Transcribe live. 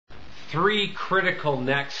3 critical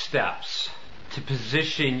next steps to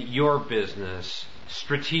position your business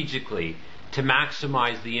strategically to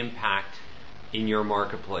maximize the impact in your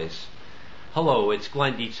marketplace. Hello, it's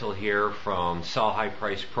Glenn Dietzel here from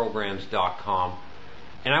sellhighpriceprograms.com,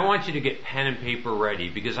 and I want you to get pen and paper ready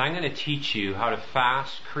because I'm going to teach you how to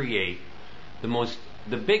fast create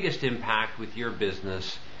the biggest impact with your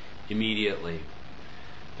business immediately.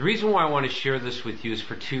 The reason why I want to share this with you is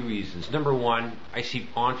for 2 reasons. Number one, I see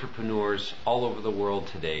entrepreneurs all over the world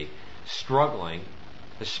today struggling,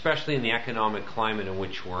 especially in the economic climate in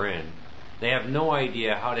which we're in. They have no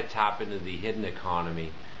idea how to tap into the hidden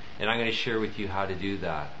economy, and I'm going to share with you how to do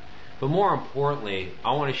that. But more importantly,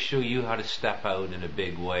 I want to show you how to step out in a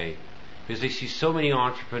big way, because I see so many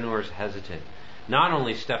entrepreneurs hesitant, not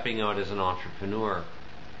only stepping out as an entrepreneur,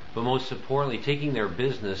 but most importantly, taking their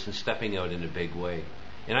business and stepping out in a big way.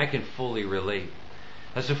 And I can fully relate.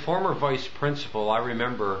 As a former vice principal, I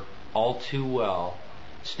remember all too well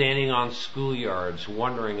standing on schoolyards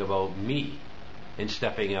wondering about me and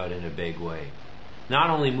stepping out in a big way.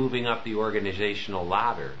 Not only moving up the organizational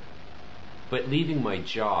ladder, but leaving my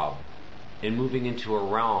job and moving into a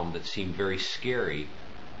realm that seemed very scary.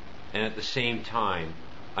 And at the same time,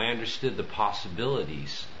 I understood the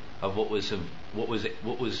possibilities of what was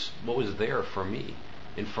there for me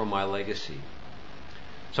and for my legacy.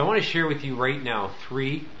 So I want to share with you right now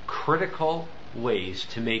 3 critical ways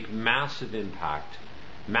to make massive impact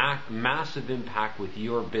with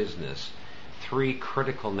your business. 3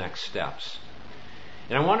 critical next steps.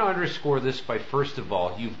 And I want to underscore this by, first of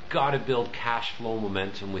all, you've got to build cash flow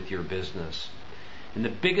momentum with your business. And the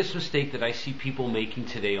biggest mistake that I see people making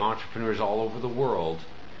today, entrepreneurs all over the world,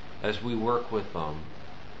 as we work with them,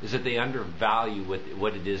 is that they undervalue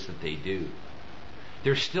what it is that they do.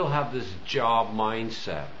 They still have this job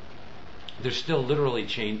mindset. They're still literally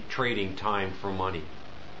trading time for money.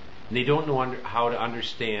 And they don't know how to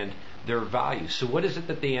understand their value. So what is it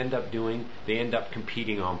that they end up doing? They end up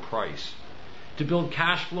competing on price. To build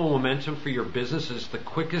cash flow momentum for your business is the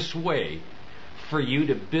quickest way for you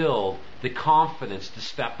to build the confidence to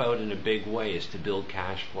step out in a big way, is to build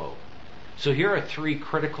cash flow. So here are 3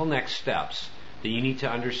 critical next steps that you need to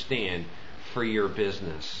understand for your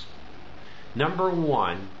business. Number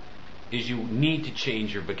 1 is you need to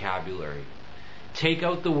change your vocabulary. Take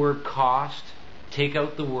out the word cost, take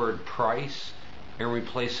out the word price, and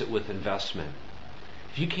replace it with investment.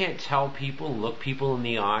 If you can't tell people and look people in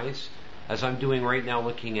the eyes, as I'm doing right now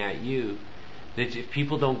looking at you, that if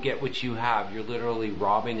people don't get what you have, you're literally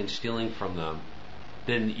robbing and stealing from them,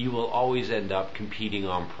 then you will always end up competing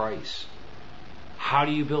on price. How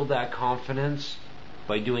do you build that confidence?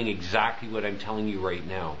 By doing exactly what I'm telling you right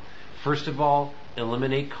now. First of all,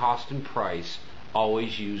 eliminate cost and price.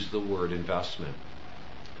 Always use the word investment.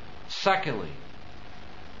 Secondly,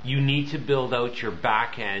 you need to build out your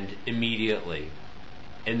back end immediately.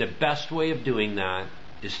 And the best way of doing that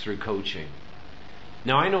is through coaching.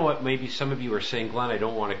 Now I know what maybe some of you are saying, Glenn, I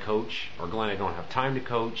don't want to coach, or Glenn, I don't have time to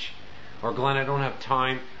coach, or Glenn, I don't have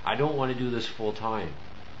time, I don't want to do this full time.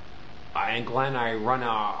 And Glenn, I run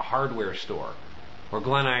a hardware store. Or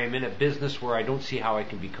Glenn, I am in a business where I don't see how I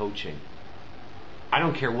can be coaching. I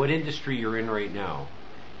don't care what industry you're in right now,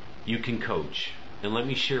 you can coach. And let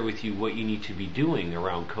me share with you what you need to be doing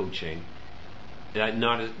around coaching that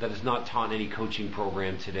is not taught in any coaching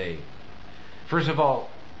program today. First of all,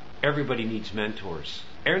 everybody needs mentors.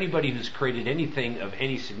 Anybody who's created anything of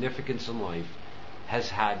any significance in life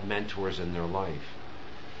has had mentors in their life.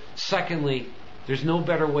 Secondly, there's no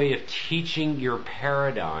better way of teaching your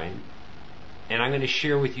paradigm. And I'm going to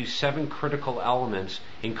share with you 7 critical elements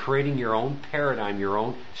in creating your own paradigm, your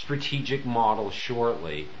own strategic model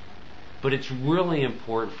shortly. But it's really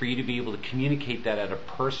important for you to be able to communicate that at a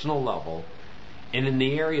personal level. And in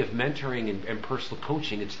the area of mentoring and personal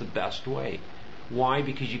coaching, it's the best way. Why?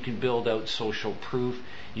 Because you can build out social proof.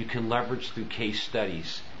 You can leverage through case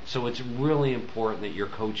studies. So it's really important that you're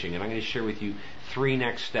coaching. And I'm going to share with you 3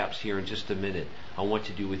 next steps here in just a minute on what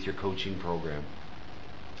to do with your coaching program.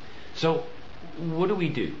 So, what do we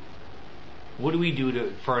do? What do we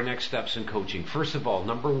do for our next steps in coaching? First of all,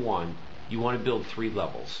 number 1, you want to build 3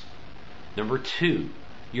 levels. Number 2,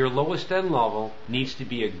 your lowest end level needs to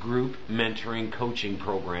be a group mentoring coaching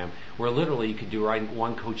program where literally you could do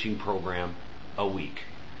 1 coaching program a week.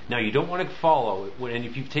 Now you don't want to follow it, and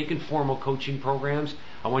if you've taken formal coaching programs,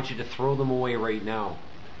 I want you to throw them away right now.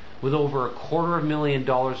 With over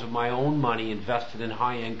 $250,000 of my own money invested in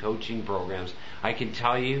high-end coaching programs, I can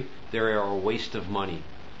tell you they are a waste of money.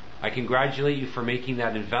 I congratulate you for making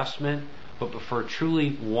that investment. but for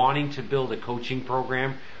truly wanting to build a coaching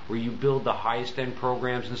program where you build the highest end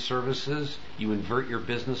programs and services, you invert your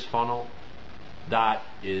business funnel, that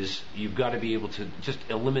is, you've got to be able to just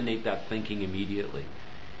eliminate that thinking immediately.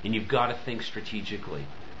 And you've got to think strategically.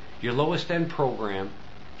 Your lowest end program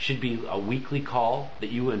should be a weekly call that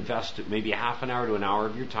you invest maybe a half an hour to an hour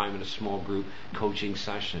of your time in a small group coaching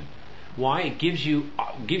session. Why? It gives you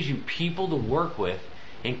people to work with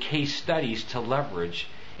and case studies to leverage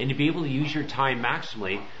and to be able to use your time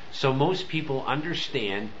maximally, so most people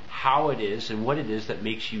understand how it is and what it is that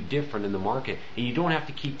makes you different in the market. And you don't have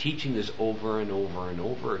to keep teaching this over and over and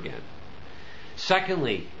over again.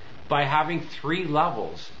 Secondly, by having 3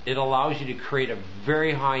 levels, it allows you to create a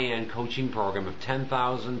very high-end coaching program of $10,000,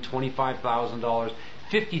 $25,000,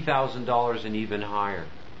 $50,000, and even higher.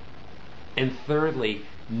 And thirdly,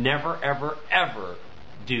 never, ever, ever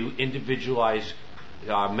do individualized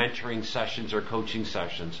mentoring sessions or coaching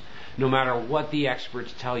sessions, no matter what the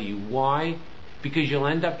experts tell you. Why? Because you'll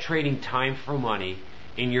end up trading time for money,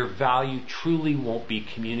 and your value truly won't be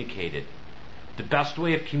communicated. The best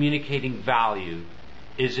way of communicating value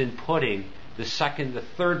is in putting the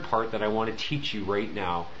third part that I want to teach you right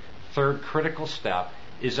now. Third critical step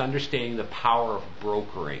is understanding the power of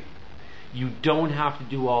brokering. You don't have to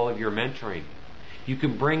do all of your mentoring. You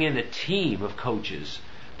can bring in a team of coaches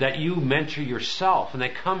that you mentor yourself, and they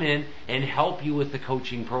come in and help you with the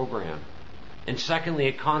coaching program. And secondly,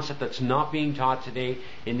 a concept that's not being taught today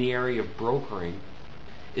in the area of brokering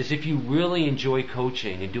is, if you really enjoy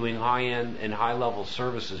coaching and doing high-end and high-level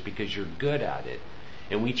services because you're good at it,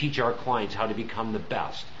 and we teach our clients how to become the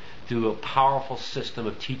best through a powerful system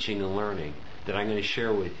of teaching and learning that I'm going to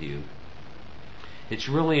share with you, it's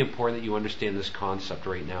really important that you understand this concept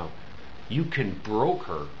right now. You can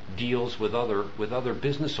broker deals with other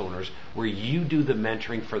business owners where you do the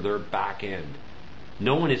mentoring for their back end.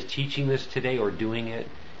 No one is teaching this today or doing it,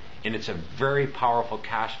 and it's a very powerful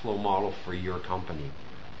cash flow model for your company.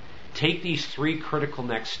 Take these 3 critical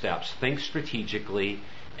next steps, think strategically,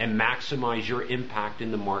 and maximize your impact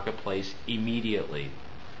in the marketplace immediately.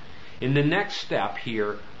 In the next step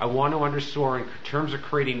here, I want to underscore, in terms of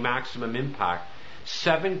creating maximum impact,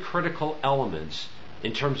 7 critical elements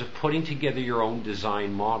in terms of putting together your own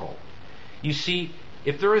design model. You see,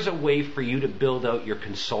 if there is a way for you to build out your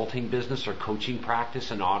consulting business or coaching practice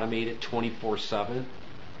and automate it 24/7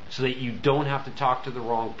 so that you don't have to talk to the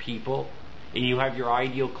wrong people and you have your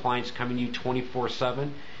ideal clients coming to you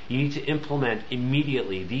 24/7, you need to implement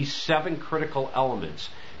immediately these 7 critical elements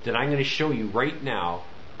that I'm going to show you right now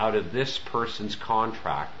out of this person's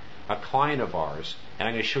contract, a client of ours, and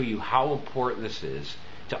I'm going to show you how important this is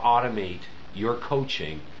to automate your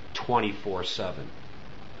coaching 24/7.